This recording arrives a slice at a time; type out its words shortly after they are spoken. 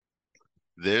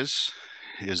This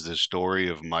is the story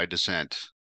of my descent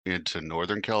into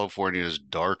Northern California's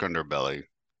dark underbelly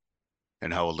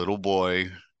and how a little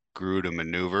boy grew to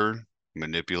maneuver,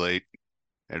 manipulate,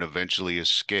 and eventually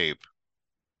escape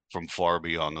from far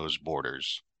beyond those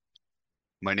borders.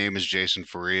 My name is Jason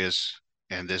Farias,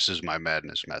 and this is my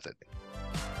madness method.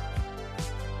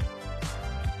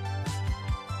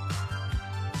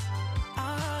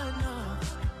 I know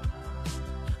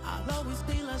I'll always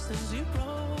be less than zero.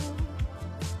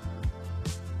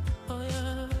 Oh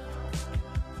yeah,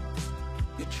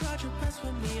 you tried your best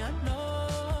with me. I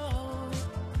know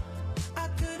I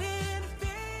couldn't feel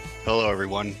Hello,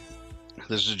 everyone.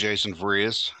 This is Jason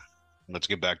Farias. Let's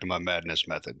get back to my madness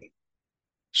method.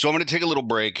 So I'm going to take a little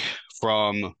break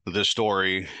from the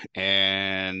story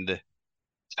and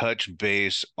touch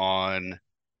base on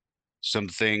some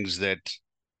things that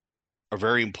are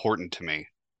very important to me,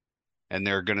 and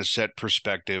they're going to set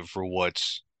perspective for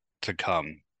what's to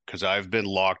come. Because I've been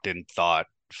locked in thought,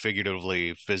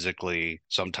 figuratively, physically,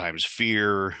 sometimes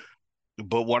fear.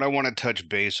 But what I want to touch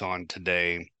base on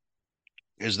today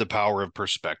is the power of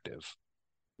perspective.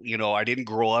 I didn't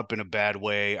grow up in a bad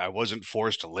way. I wasn't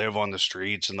forced to live on the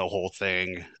streets and the whole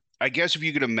thing. I guess if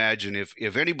you could imagine,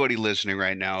 if anybody listening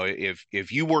right now,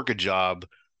 if you work a job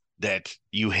that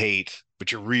you hate,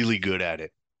 but you're really good at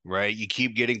it, right? You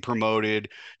keep getting promoted.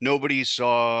 Nobody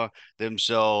saw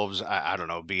themselves, I don't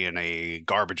know, being a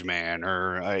garbage man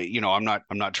or, I'm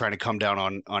not trying to come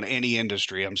down on any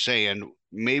industry. I'm saying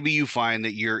maybe you find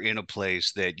that you're in a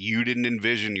place that you didn't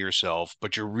envision yourself,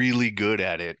 but you're really good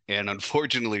at it. And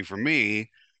unfortunately for me,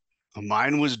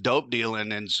 mine was dope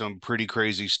dealing and some pretty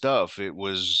crazy stuff. It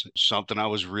was something I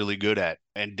was really good at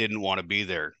and didn't want to be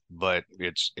there, but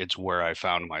it's where I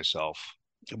found myself.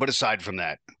 But aside from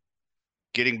that,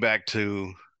 getting back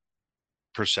to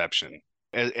perception.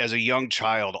 As a young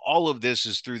child, all of this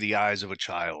is through the eyes of a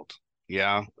child.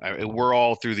 Yeah, we're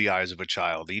all through the eyes of a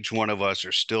child. Each one of us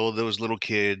are still those little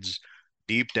kids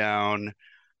deep down.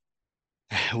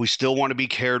 We still want to be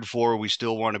cared for. We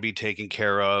still want to be taken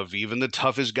care of. Even the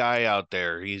toughest guy out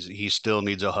there, he still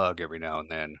needs a hug every now and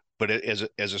then. But as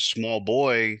a small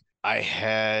boy, I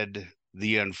had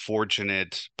the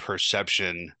unfortunate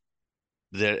perception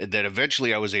that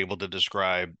eventually I was able to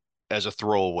describe as a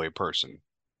throwaway person.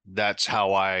 That's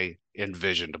how I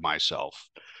envisioned myself.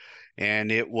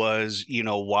 And it was,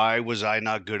 why was I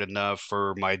not good enough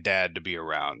for my dad to be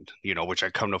around? Which I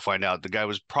come to find out the guy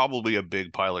was probably a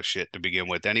big pile of shit to begin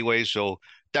with anyway. So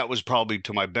that was probably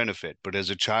to my benefit. But as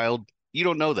a child, you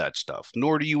don't know that stuff,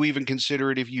 nor do you even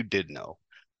consider it if you did know.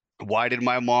 Why did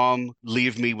my mom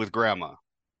leave me with grandma?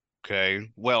 Okay.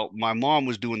 Well, my mom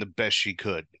was doing the best she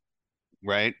could,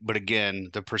 right? But again,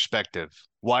 the perspective.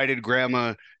 Why did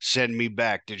grandma send me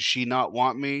back? Did she not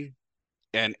want me?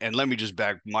 And let me just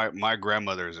back, my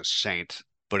grandmother is a saint.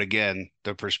 But again,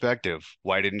 the perspective.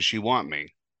 Why didn't she want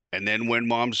me? And then when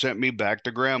mom sent me back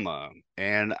to grandma,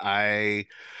 and I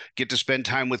get to spend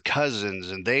time with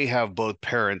cousins, and they have both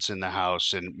parents in the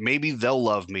house, and maybe they'll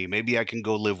love me. Maybe I can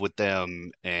go live with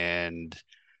them. And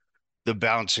the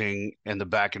bouncing and the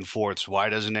back and forths. Why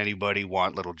doesn't anybody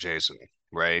want little Jason?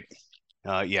 Right?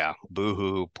 Yeah,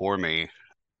 boo-hoo, poor me.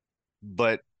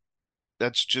 But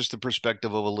that's just the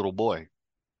perspective of a little boy.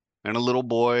 And a little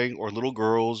boy or little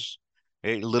girls,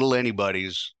 little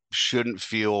anybody's shouldn't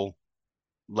feel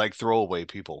like throwaway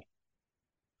people.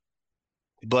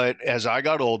 But as I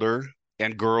got older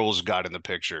and girls got in the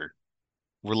picture,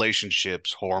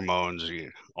 relationships, hormones,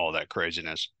 all that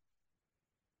craziness,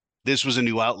 this was a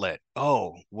new outlet.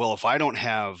 Oh, well, if I don't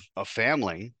have a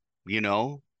family, you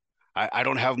know, I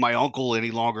don't have my uncle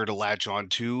any longer to latch on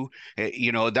to.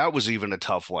 That was even a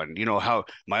tough one. How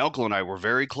my uncle and I were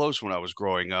very close when I was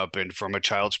growing up. And from a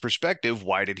child's perspective,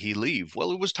 why did he leave?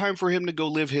 Well, it was time for him to go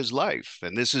live his life.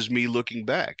 And this is me looking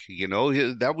back.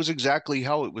 That was exactly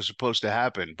how it was supposed to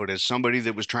happen. But as somebody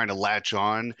that was trying to latch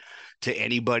on to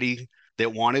anybody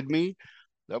that wanted me,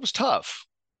 that was tough.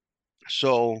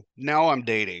 So now I'm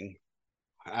dating.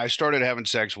 I started having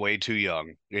sex way too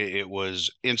young. It was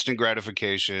instant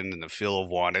gratification and the feel of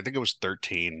want. I think it was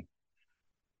 13.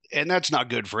 And that's not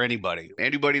good for anybody.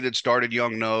 Anybody that started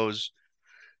young knows,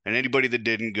 and anybody that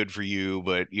didn't, good for you.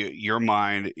 But your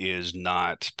mind is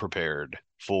not prepared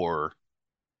for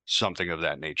something of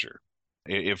that nature.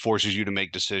 It forces you to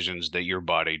make decisions that your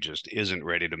body just isn't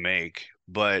ready to make.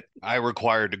 But I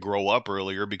required to grow up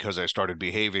earlier because I started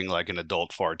behaving like an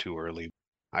adult far too early.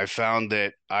 I found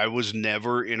that I was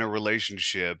never in a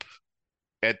relationship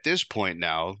at this point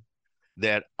now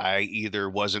that I either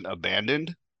wasn't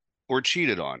abandoned or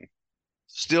cheated on.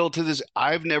 Still to this,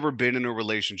 I've never been in a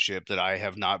relationship that I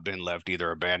have not been left either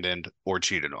abandoned or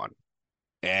cheated on.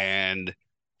 And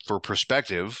for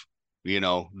perspective,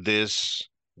 this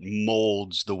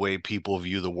molds the way people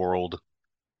view the world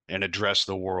and address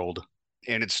the world.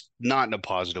 And it's not in a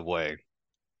positive way.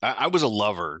 I was a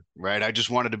lover, right? I just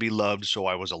wanted to be loved, so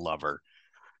I was a lover.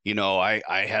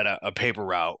 I had a paper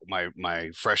route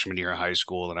my freshman year of high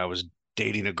school, and I was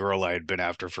dating a girl I had been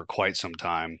after for quite some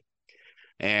time.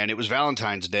 And it was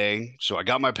Valentine's Day, so I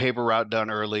got my paper route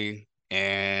done early,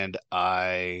 and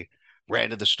I ran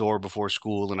to the store before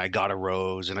school, and I got a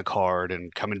rose and a card.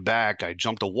 And coming back, I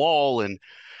jumped a wall, and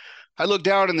I looked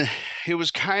down, and it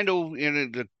was kind of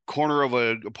in the corner of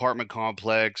an apartment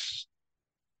complex,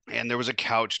 and there was a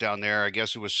couch down there. I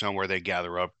guess it was somewhere they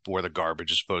gather up where the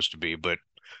garbage is supposed to be, but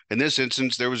in this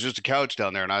instance, there was just a couch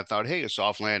down there, and I thought, hey, a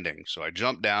soft landing. So I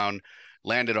jumped down,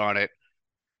 landed on it,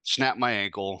 snapped my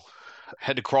ankle,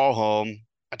 had to crawl home.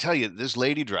 I tell you, this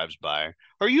lady drives by.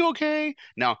 Are you okay?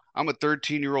 Now, I'm a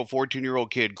 13-year-old,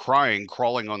 14-year-old kid crying,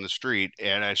 crawling on the street,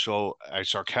 and I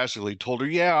sarcastically told her,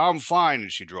 "Yeah, I'm fine,"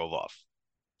 and she drove off.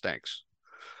 Thanks.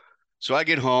 So I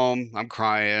get home, I'm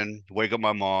crying, wake up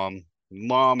my mom.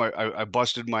 Mom, I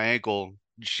busted my ankle.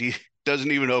 She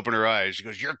doesn't even open her eyes. She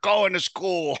goes, "You're going to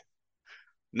school."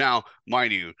 Now,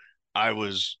 mind you, I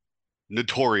was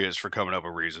notorious for coming up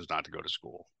with reasons not to go to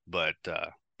school. But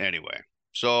anyway,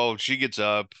 so she gets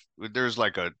up. There's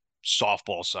like a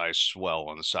softball size swell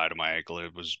on the side of my ankle.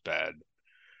 It was bad.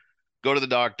 Go to the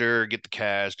doctor, get the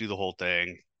cast, do the whole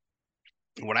thing.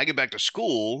 When I get back to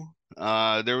school,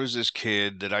 there was this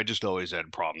kid that I just always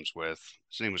had problems with.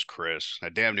 His name was Chris. I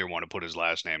damn near want to put his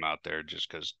last name out there just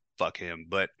because fuck him.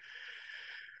 But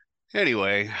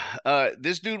anyway,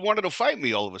 this dude wanted to fight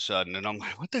me all of a sudden, and I'm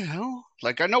like, what the hell?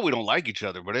 Like, I know we don't like each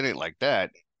other, but it ain't like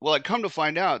that. Well, I come to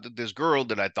find out that this girl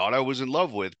that I thought I was in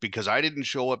love with because I didn't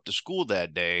show up to school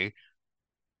that day,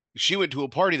 she went to a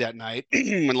party that night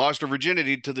and lost her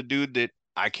virginity to the dude that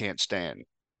I can't stand.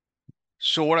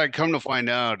 So what I come to find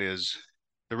out is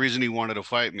the reason he wanted to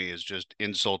fight me is just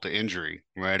insult to injury,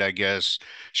 right? I guess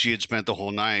she had spent the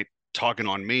whole night talking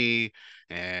on me,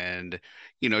 and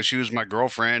she was my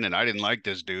girlfriend and I didn't like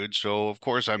this dude, so of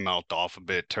course I mouthed off a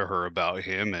bit to her about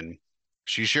him, and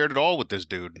she shared it all with this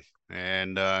dude.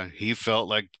 And he felt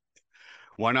like,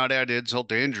 why not add insult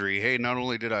to injury? Hey, not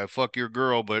only did I fuck your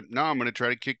girl, but now I'm gonna try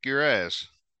to kick your ass.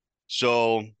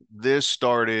 So this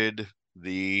started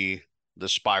the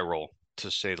spiral,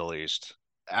 to say the least.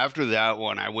 After that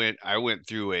one, I went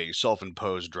through a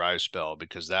self-imposed dry spell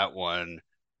because that one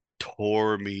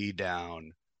tore me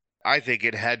down. I think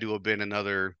it had to have been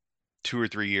another 2 or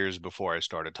 3 years before I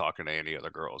started talking to any other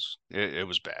girls. It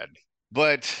was bad.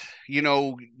 But,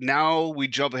 now we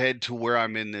jump ahead to where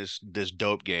I'm in this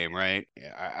dope game, right?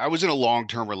 I was in a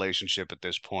long-term relationship at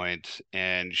this point,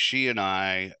 and she and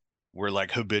I were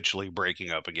like habitually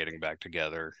breaking up and getting back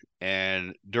together.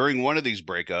 And during one of these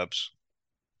breakups,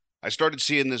 I started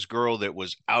seeing this girl that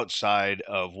was outside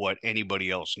of what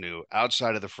anybody else knew,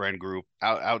 outside of the friend group,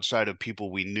 outside of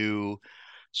people we knew.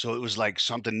 So it was like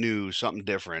something new, something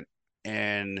different.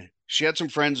 And she had some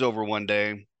friends over one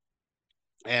day,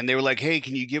 and they were like, "Hey,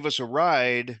 can you give us a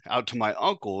ride out to my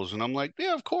uncle's?" And I'm like,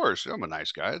 "Yeah, of course. I'm a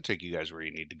nice guy. I'll take you guys where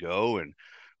you need to go." And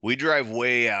we drive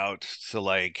way out to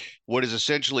like what is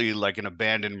essentially like an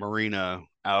abandoned marina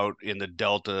out in the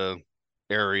Delta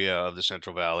area of the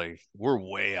Central Valley. We're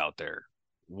way out there,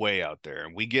 way out there.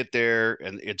 And we get there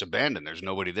and it's abandoned. There's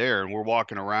nobody there. And we're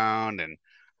walking around, and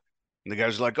the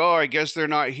guy's like, "Oh, I guess they're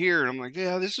not here." And I'm like,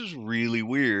 "Yeah, this is really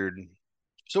weird."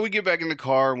 So we get back in the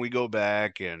car and we go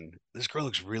back, and this girl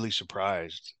looks really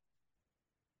surprised.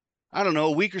 I don't know,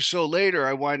 a week or so later,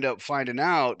 I wind up finding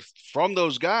out from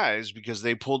those guys because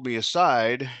they pulled me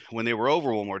aside when they were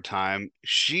over one more time.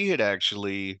 She had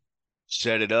actually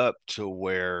set it up to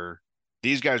where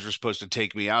these guys were supposed to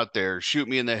take me out there, shoot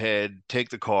me in the head, take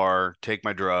the car, take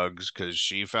my drugs, because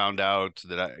she found out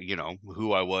that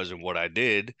who I was and what I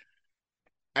did.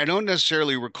 I don't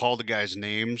necessarily recall the guys'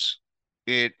 names.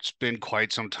 It's been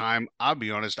quite some time. I'll be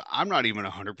honest, I'm not even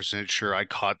 100% sure I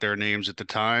caught their names at the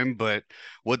time, but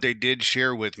what they did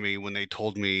share with me when they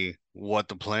told me what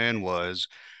the plan was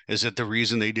is that the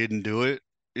reason they didn't do it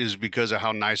is because of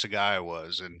how nice a guy I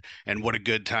was, and what a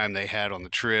good time they had on the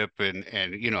trip. And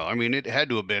I mean, it had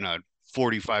to have been a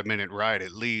 45-minute ride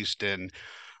at least, and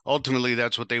ultimately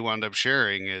that's what they wound up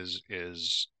sharing is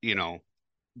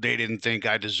they didn't think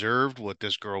I deserved what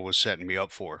this girl was setting me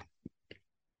up for.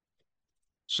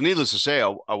 So needless to say,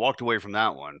 I walked away from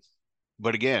that one.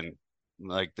 But again,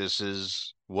 like this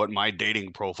is what my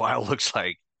dating profile looks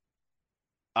like.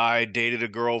 I dated a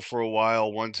girl for a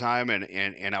while one time,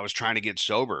 and I was trying to get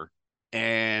sober.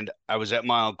 And I was at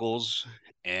my uncle's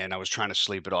and I was trying to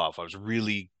sleep it off. I was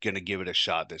really going to give it a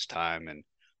shot this time. And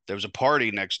there was a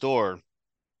party next door.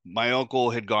 My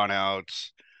uncle had gone out,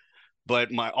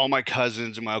 but my all my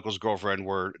cousins and my uncle's girlfriend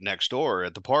were next door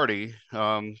at the party.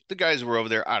 The guys were over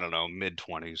there, I don't know,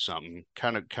 mid-20s something,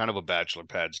 kind of a bachelor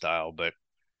pad style, but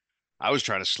I was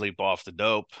trying to sleep off the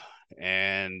dope.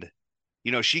 And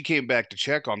she came back to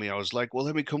check on me. I was like, well,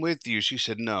 let me come with you. She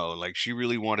said no. Like, she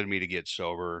really wanted me to get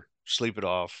sober, sleep it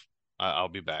off. I'll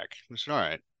be back. I said, all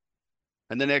right.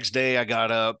 And the next day I got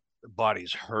up, the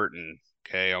body's hurting.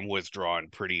 Okay. I'm withdrawing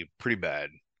pretty bad.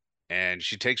 And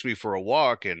she takes me for a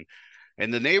walk, and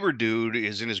the neighbor dude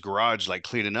is in his garage like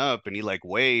cleaning up, and he like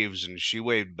waves, and she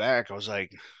waved back. I was like,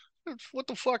 what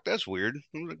the fuck? That's weird.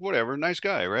 I'm like, whatever, nice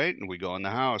guy, right? And we go in the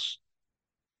house.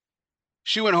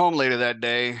 She went home later that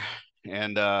day,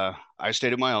 and I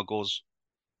stayed at my uncle's.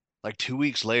 Like 2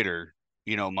 weeks later,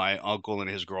 my uncle and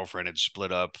his girlfriend had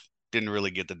split up. Didn't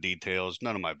really get the details,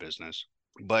 none of my business.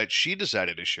 But she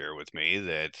decided to share with me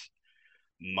that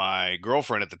my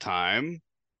girlfriend at the time,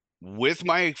 with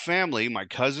my family, my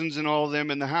cousins and all of them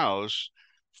in the house,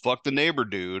 fucked the neighbor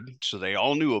dude. So they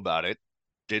all knew about it,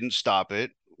 didn't stop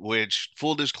it, which,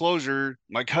 full disclosure,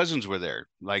 my cousins were there.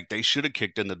 Like, they should have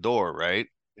kicked in the door, right?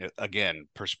 Again,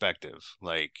 perspective.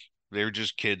 Like, they're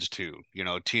just kids too,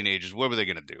 teenagers. What were they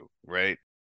going to do, right?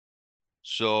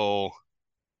 So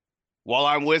while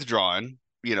I'm withdrawing,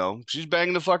 she's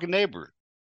banging the fucking neighbor.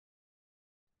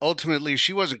 Ultimately,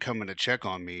 she wasn't coming to check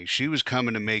on me. She was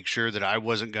coming to make sure that I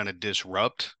wasn't going to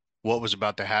disrupt what was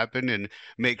about to happen and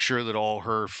make sure that all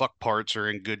her fuck parts are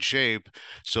in good shape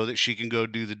so that she can go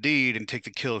do the deed and take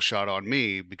the kill shot on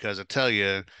me. Because I tell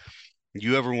you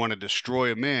ever want to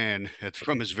destroy a man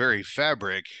from his very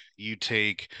fabric, you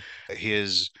take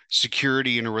his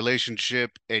security in a relationship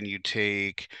and you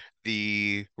take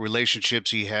the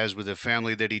relationships he has with the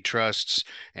family that he trusts,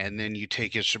 and then you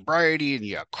take his sobriety and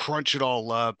you crunch it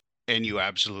all up and you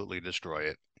absolutely destroy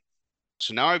it.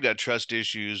 So now I've got trust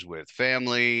issues with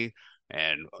family,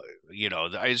 and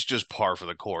it's just par for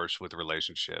the course with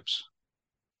relationships.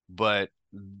 But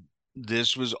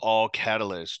this was all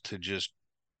catalyst to just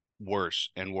worse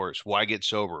and worse. Why get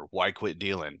sober? Why quit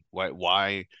dealing?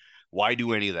 Why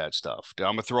do any of that stuff?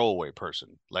 I'm a throwaway person.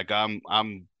 Like, I'm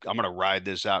gonna ride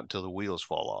this out until the wheels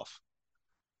fall off.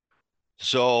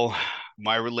 So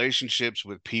my relationships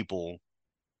with people,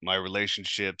 my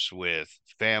relationships with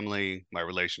family, my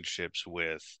relationships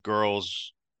with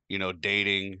girls,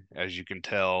 dating, as you can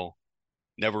tell,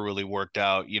 never really worked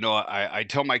out. I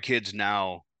tell my kids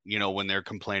now, when they're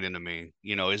complaining to me,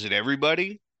 is it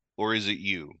everybody or is it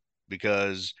you?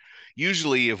 Because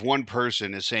usually if one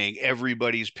person is saying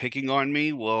everybody's picking on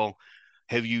me, well,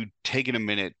 have you taken a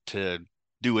minute to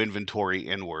do inventory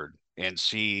inward and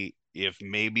see if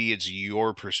maybe it's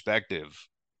your perspective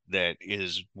that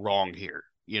is wrong here?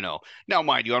 Now,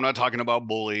 mind you, I'm not talking about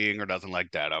bullying or nothing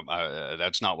like that.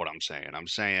 That's not what I'm saying. I'm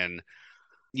saying,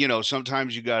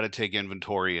 sometimes you got to take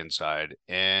inventory inside.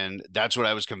 And that's what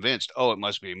I was convinced. Oh, it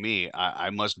must be me. I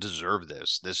must deserve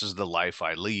this. This is the life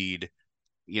I lead.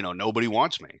 Nobody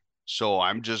wants me. So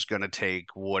I'm just going to take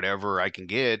whatever I can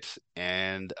get,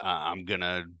 and I'm going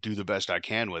to do the best I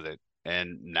can with it.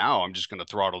 And now I'm just going to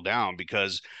throttle down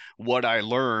because what I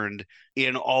learned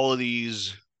in all of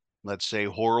these, let's say,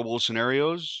 horrible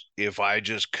scenarios, if I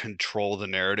just control the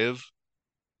narrative,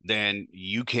 then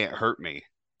you can't hurt me.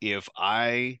 If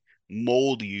I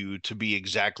mold you to be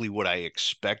exactly what I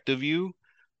expect of you,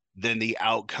 then the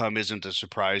outcome isn't a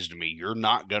surprise to me. You're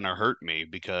not going to hurt me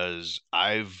because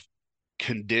I've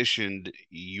conditioned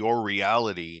your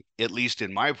reality, at least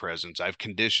in my presence. I've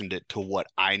conditioned it to what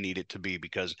I need it to be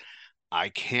because I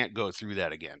can't go through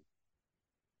that again.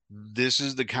 This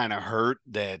is the kind of hurt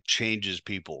that changes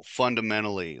people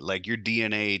fundamentally. Like, your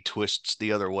DNA twists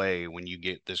the other way when you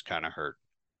get this kind of hurt.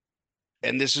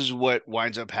 And this is what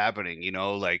winds up happening,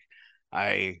 like,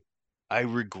 I I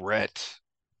regret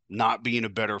not being a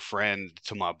better friend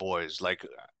to my boys. Like,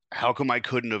 how come I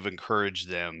couldn't have encouraged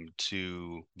them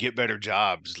to get better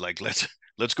jobs? Like, let's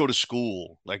go to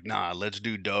school. Like, nah, let's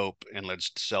do dope and let's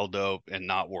sell dope and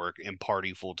not work and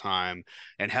party full time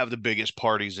and have the biggest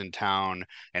parties in town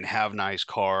and have nice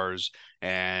cars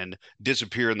and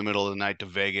disappear in the middle of the night to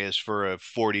Vegas for a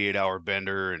 48-hour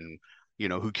bender. And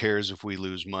who cares if we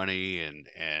lose money? And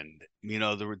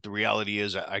the reality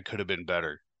is, I could have been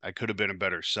better. I could have been a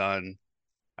better son.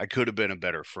 I could have been a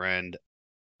better friend.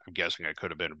 I'm guessing I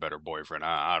could have been a better boyfriend.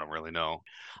 I don't really know.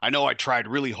 I know I tried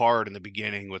really hard in the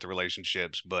beginning with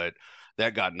relationships, but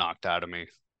that got knocked out of me.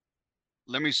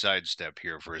 Let me sidestep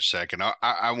here for a second.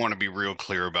 I want to be real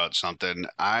clear about something.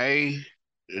 I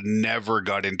never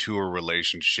got into a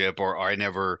relationship, or I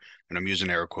never, and I'm using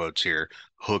air quotes here,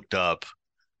 hooked up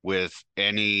with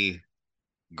any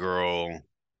girl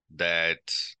that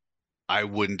I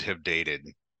wouldn't have dated.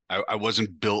 I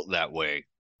wasn't built that way.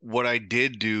 What I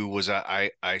did do was I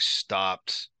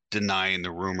stopped denying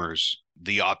the rumors,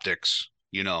 the optics,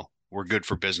 were good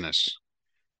for business.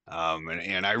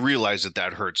 And I realize that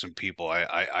that hurts some people.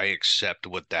 I accept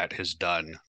what that has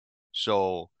done.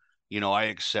 So, I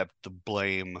accept the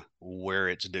blame where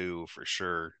it's due for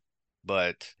sure.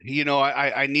 But,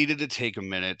 I needed to take a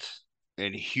minute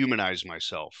and humanize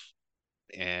myself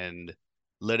and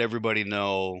let everybody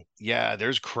know, yeah,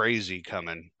 there's crazy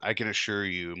coming. I can assure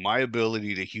you, my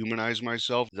ability to humanize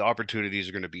myself, the opportunities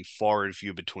are going to be far and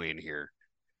few between here.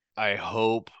 I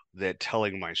hope that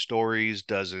telling my stories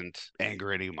doesn't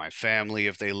anger any of my family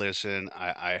if they listen.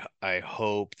 I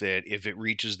hope that if it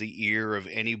reaches the ear of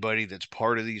anybody that's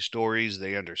part of these stories,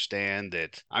 they understand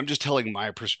that I'm just telling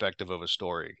my perspective of a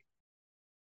story.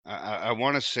 I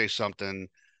want to say something.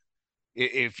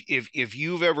 If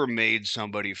you've ever made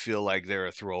somebody feel like they're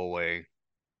a throwaway,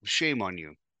 shame on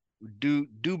you.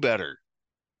 Do better.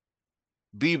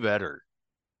 Be better.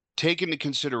 Take into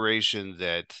consideration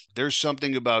that there's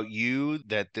something about you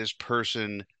that this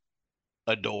person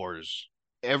adores.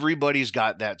 Everybody's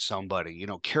got that somebody,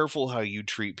 careful how you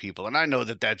treat people. And I know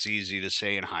that that's easy to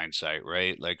say in hindsight,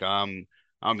 right? Like I'm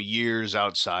years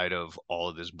outside of all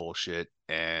of this bullshit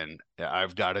and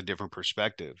I've got a different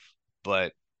perspective.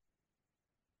 But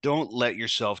don't let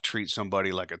yourself treat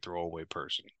somebody like a throwaway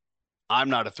person. I'm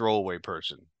not a throwaway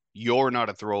person. You're not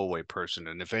a throwaway person.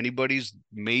 And if anybody's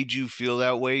made you feel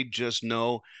that way, just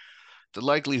know the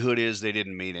likelihood is they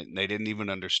didn't mean it and they didn't even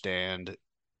understand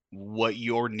what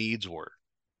your needs were.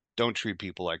 Don't treat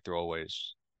people like throwaways.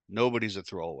 Nobody's a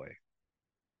throwaway.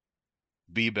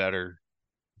 Be better,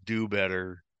 do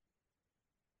better.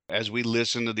 As we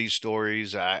listen to these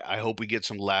stories, I hope we get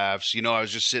some laughs. I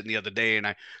was just sitting the other day and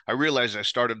I realized I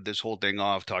started this whole thing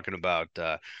off talking about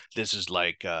this is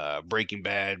like Breaking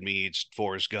Bad meets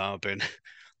Forrest Gump. And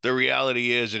the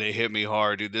reality is, and it hit me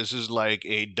hard, dude, this is like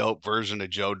a dope version of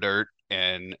Joe Dirt.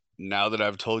 And now that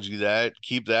I've told you that,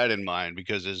 keep that in mind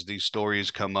because as these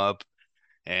stories come up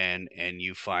and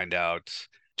you find out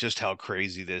just how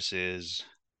crazy this is,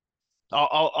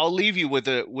 I'll leave you with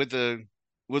a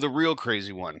real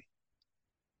crazy one.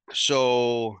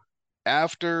 So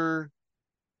after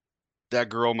that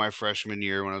girl my freshman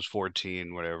year when I was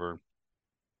 14, whatever,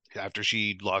 after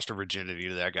she lost her virginity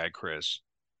to that guy, Chris,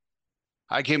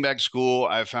 I came back to school.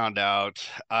 I found out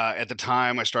at the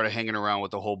time I started hanging around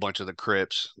with a whole bunch of the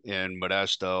Crips in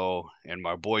Modesto, and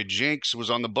my boy Jinx was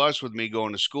on the bus with me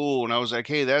going to school. And I was like,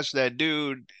 hey, that's that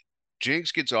dude.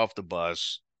 Jinx gets off the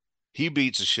bus. He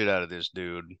beats the shit out of this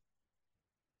dude.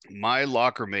 My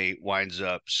locker mate winds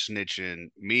up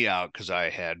snitching me out because I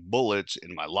had bullets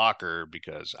in my locker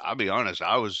because I'll be honest,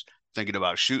 I was thinking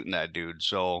about shooting that dude.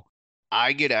 So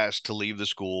I get asked to leave the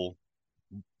school.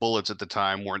 Bullets at the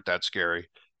time weren't that scary.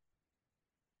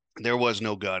 There was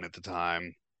no gun at the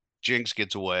time. Jinx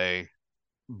gets away,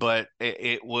 but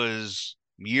it was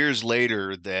years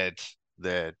later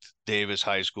that Davis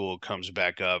High School comes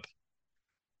back up.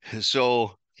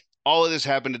 So all of this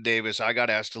happened to Davis. I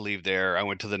got asked to leave there. I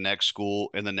went to the next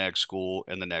school and the next school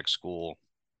and the next school.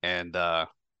 And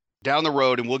down the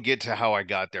road, and we'll get to how I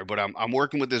got there, but I'm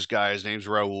working with this guy. His name's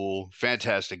Raul,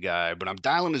 fantastic guy. But I'm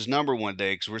dialing his number one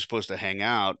day because we're supposed to hang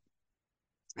out.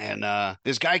 And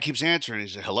this guy keeps answering. He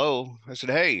said, hello. I said,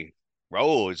 hey,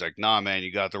 Raul. He's like, nah, man,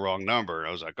 you got the wrong number.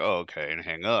 I was like, oh, okay, and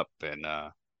hang up. And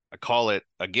I call it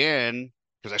again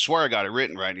because I swear I got it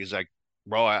written right. And he's like,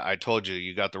 bro, I told you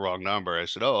you got the wrong number. I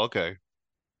said, oh, okay.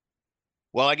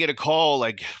 Well, I get a call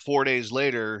like 4 days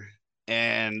later,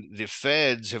 and the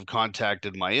feds have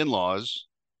contacted my in-laws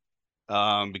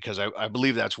because I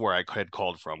believe that's where I had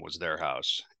called from was their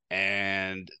house.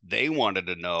 And they wanted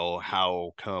to know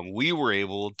how come we were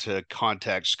able to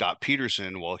contact Scott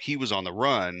Peterson while he was on the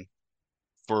run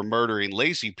for murdering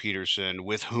Lacey Peterson,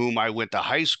 with whom I went to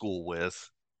high school with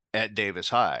at Davis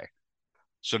High.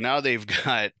 So now they've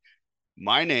got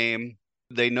my name.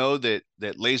 They know that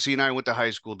Lacey and I went to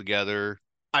high school together.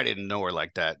 I didn't know her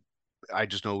like that. I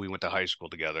just know we went to high school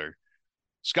together.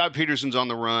 Scott Peterson's on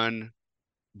the run,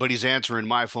 but he's answering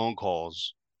my phone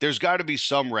calls. There's got to be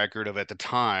some record of at the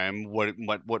time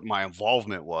what my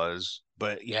involvement was.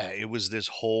 But yeah, it was this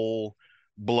whole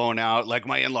blown out. Like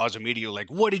my in-laws immediately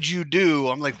like, "What did you do?"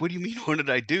 I'm like, "What do you mean? What did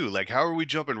I do? Like, how are we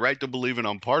jumping right to believing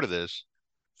I'm part of this?"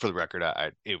 For the record,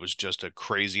 it was just a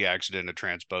crazy accident of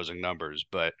transposing numbers.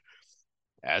 But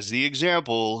as the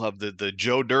example of the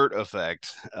Joe Dirt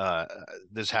effect,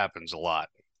 this happens a lot.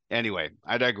 Anyway,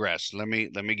 I digress. Let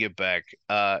me get back.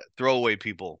 Throwaway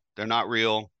people. They're not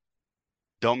real.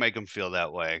 Don't make them feel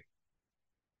that way.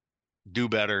 Do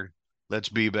better. Let's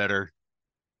be better.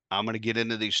 I'm going to get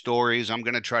into these stories. I'm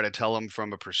going to try to tell them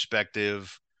from a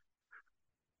perspective.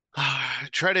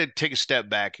 Try to take a step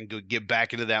back and get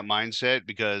back into that mindset,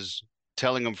 because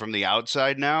telling them from the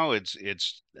outside now, it's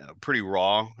pretty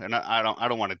raw, and I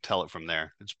don't want to tell it from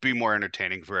there. It's be more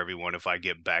entertaining for everyone if I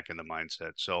get back in the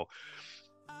mindset. So,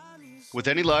 with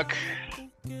any luck,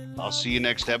 I'll see you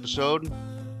next episode.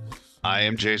 I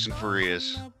am Jason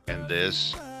Farias, and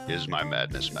this is my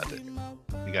madness method.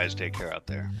 You guys take care out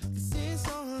there. Since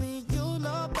only you,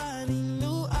 nobody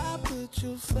knew I put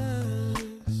you first.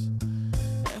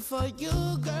 And for you,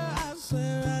 girl, I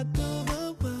swear I do the